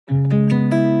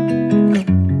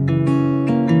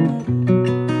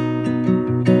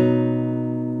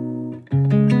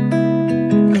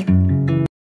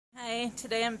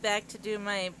back to do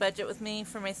my budget with me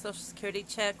for my Social Security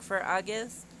check for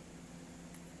August,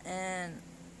 and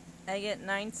I get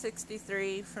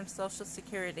 $9.63 from Social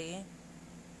Security.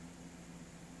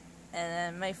 And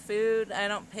then my food, I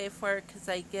don't pay for it because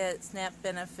I get SNAP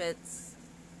benefits,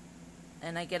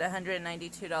 and I get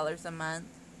 $192 a month.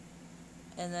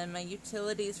 And then my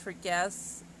utilities for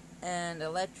gas and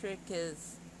electric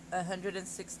is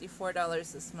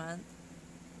 $164 this month.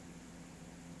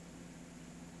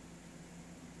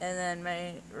 And then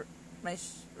my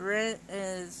rent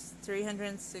is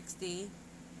 $360.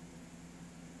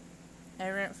 I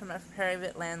rent from a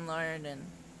private landlord, and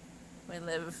we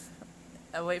live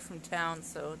away from town,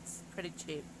 so it's pretty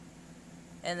cheap.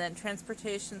 And then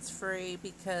transportation's free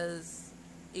because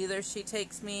either she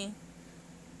takes me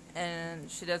and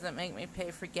she doesn't make me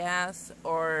pay for gas,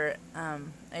 or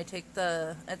I take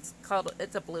it's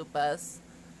a blue bus,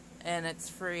 and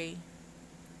it's free,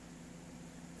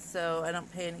 so I don't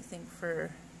pay anything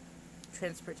for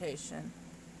transportation.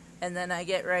 And then I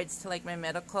get rides to like my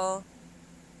medical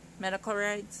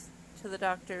rides to the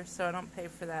doctor, so I don't pay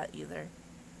for that either.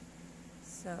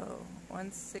 So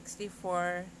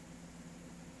 164,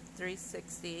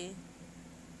 360,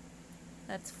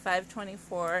 that's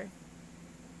 524.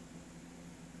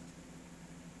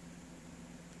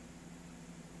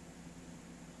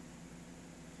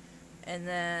 And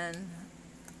then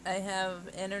I have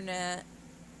internet,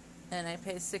 and I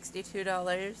pay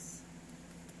 $62.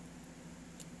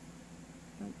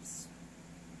 Oops.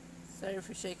 Sorry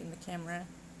for shaking the camera.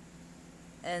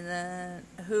 And then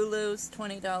Hulu's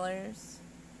 $20,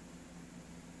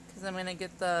 because I'm gonna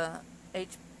get the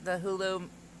Hulu,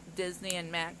 Disney,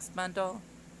 and Max bundle.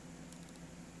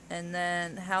 And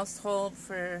then household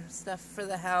for stuff for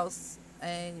the house,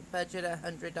 I budget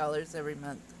 $100 every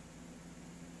month.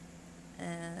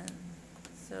 And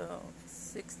so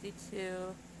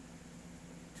 62,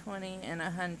 20, and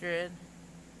 100.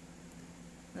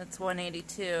 That's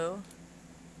 182.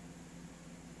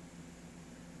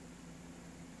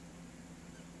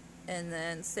 And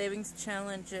then savings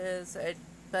challenges, I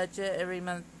budget every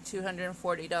month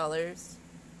 $240.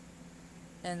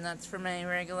 And that's for my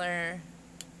regular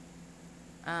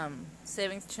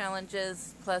savings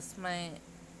challenges, plus my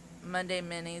Monday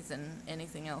minis and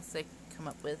anything else they come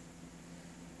up with.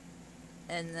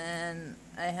 And then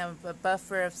I have a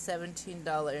buffer of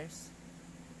 $17.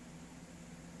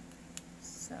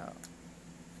 So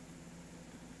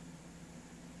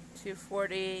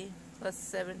 $240 plus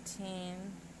 17.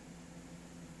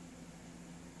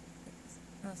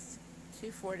 That's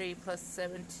 $240 plus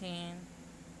 17.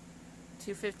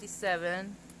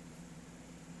 $257.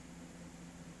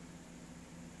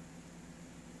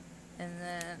 And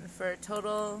then for a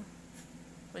total,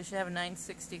 we should have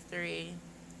 $963.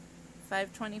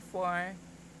 524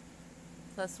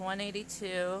 plus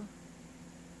 182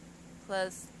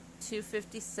 plus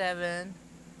 257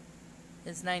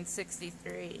 is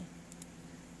 963.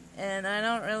 And I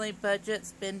don't really budget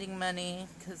spending money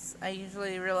because I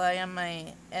usually rely on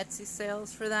my Etsy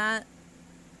sales for that,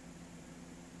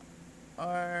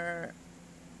 or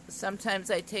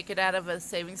sometimes I take it out of a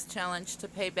savings challenge to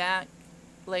pay back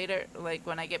later, like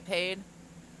when I get paid,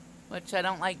 which I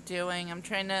don't like doing. I'm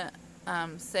trying to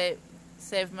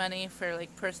save money for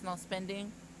like personal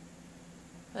spending,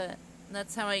 but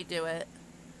that's how I do it.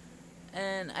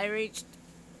 And I reached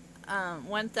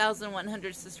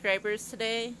 1,100 subscribers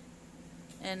today,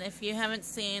 and if you haven't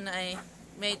seen, I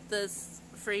made this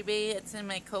freebie. It's in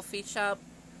my Ko-fi shop,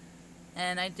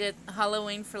 and I did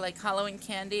Halloween for like Halloween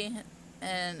candy,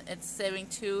 and it's saving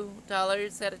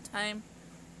 $2 at a time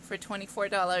for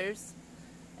 $24.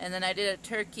 And then I did a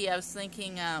turkey. I was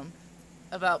thinking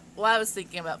about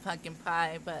pumpkin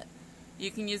pie, but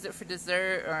you can use it for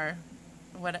dessert or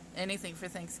anything for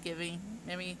Thanksgiving,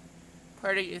 maybe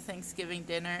part of your Thanksgiving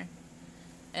dinner.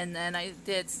 And then I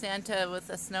did Santa with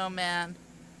a snowman.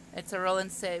 It's a roll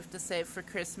and save to save for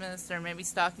Christmas or maybe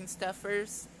stocking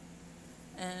stuffers.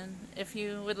 And if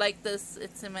you would like this,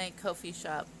 it's in my Ko-fi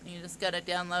shop. You just gotta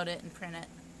download it and print it,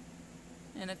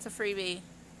 and it's a freebie.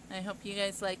 I hope you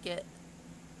guys like it.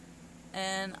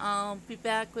 And I'll be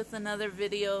back with another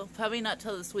video, probably not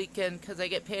till this weekend because I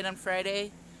get paid on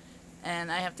Friday and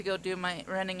I have to go do my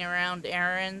running around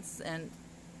errands, and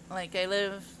like I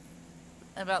live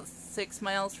about 6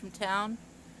 miles from town,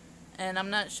 and I'm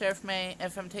not sure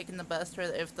if I'm taking the bus or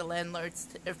if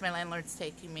my landlord's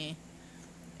taking me.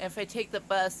 If I take the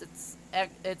bus,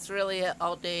 it's really an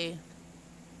all-day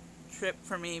trip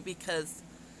for me because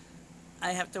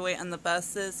I have to wait on the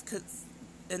buses, because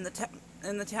in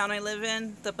the town I live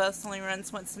in, the bus only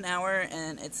runs once an hour,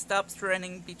 and it stops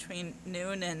running between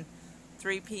noon and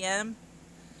 3 p.m.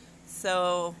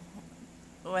 So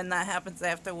when that happens, I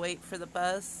have to wait for the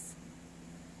bus.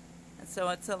 And so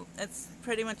it's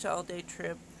pretty much an all-day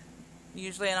trip.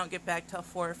 Usually I don't get back till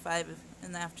 4 or 5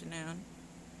 in the afternoon.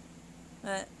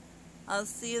 But I'll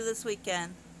see you this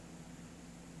weekend.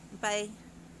 Bye.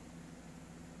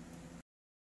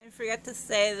 I forgot to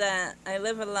say that I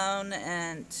live alone,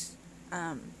 and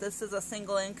this is a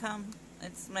single income.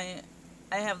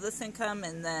 I have this income,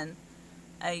 and then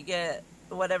I get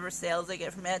whatever sales I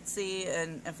get from Etsy,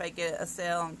 and if I get a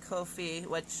sale on Ko-fi,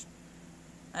 which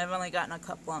I've only gotten a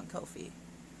couple on Ko-fi,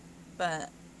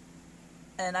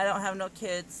 and I don't have no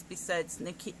kids besides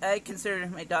Nikita. I consider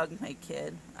my dog my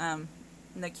kid,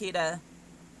 Nikita,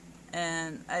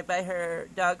 and I buy her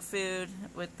dog food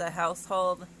with the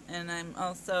household, and I'm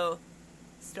also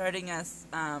starting a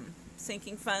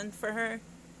sinking fund for her.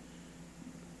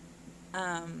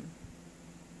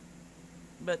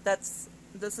 But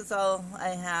this is all I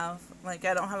have. Like,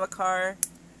 I don't have a car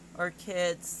or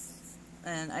kids,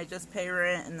 and I just pay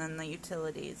rent and then the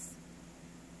utilities.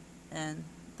 And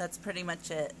that's pretty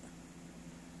much it.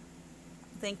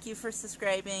 Thank you for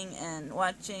subscribing and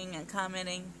watching and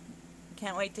commenting.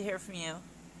 Can't wait to hear from you.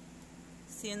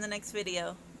 See you in the next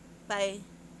video. Bye.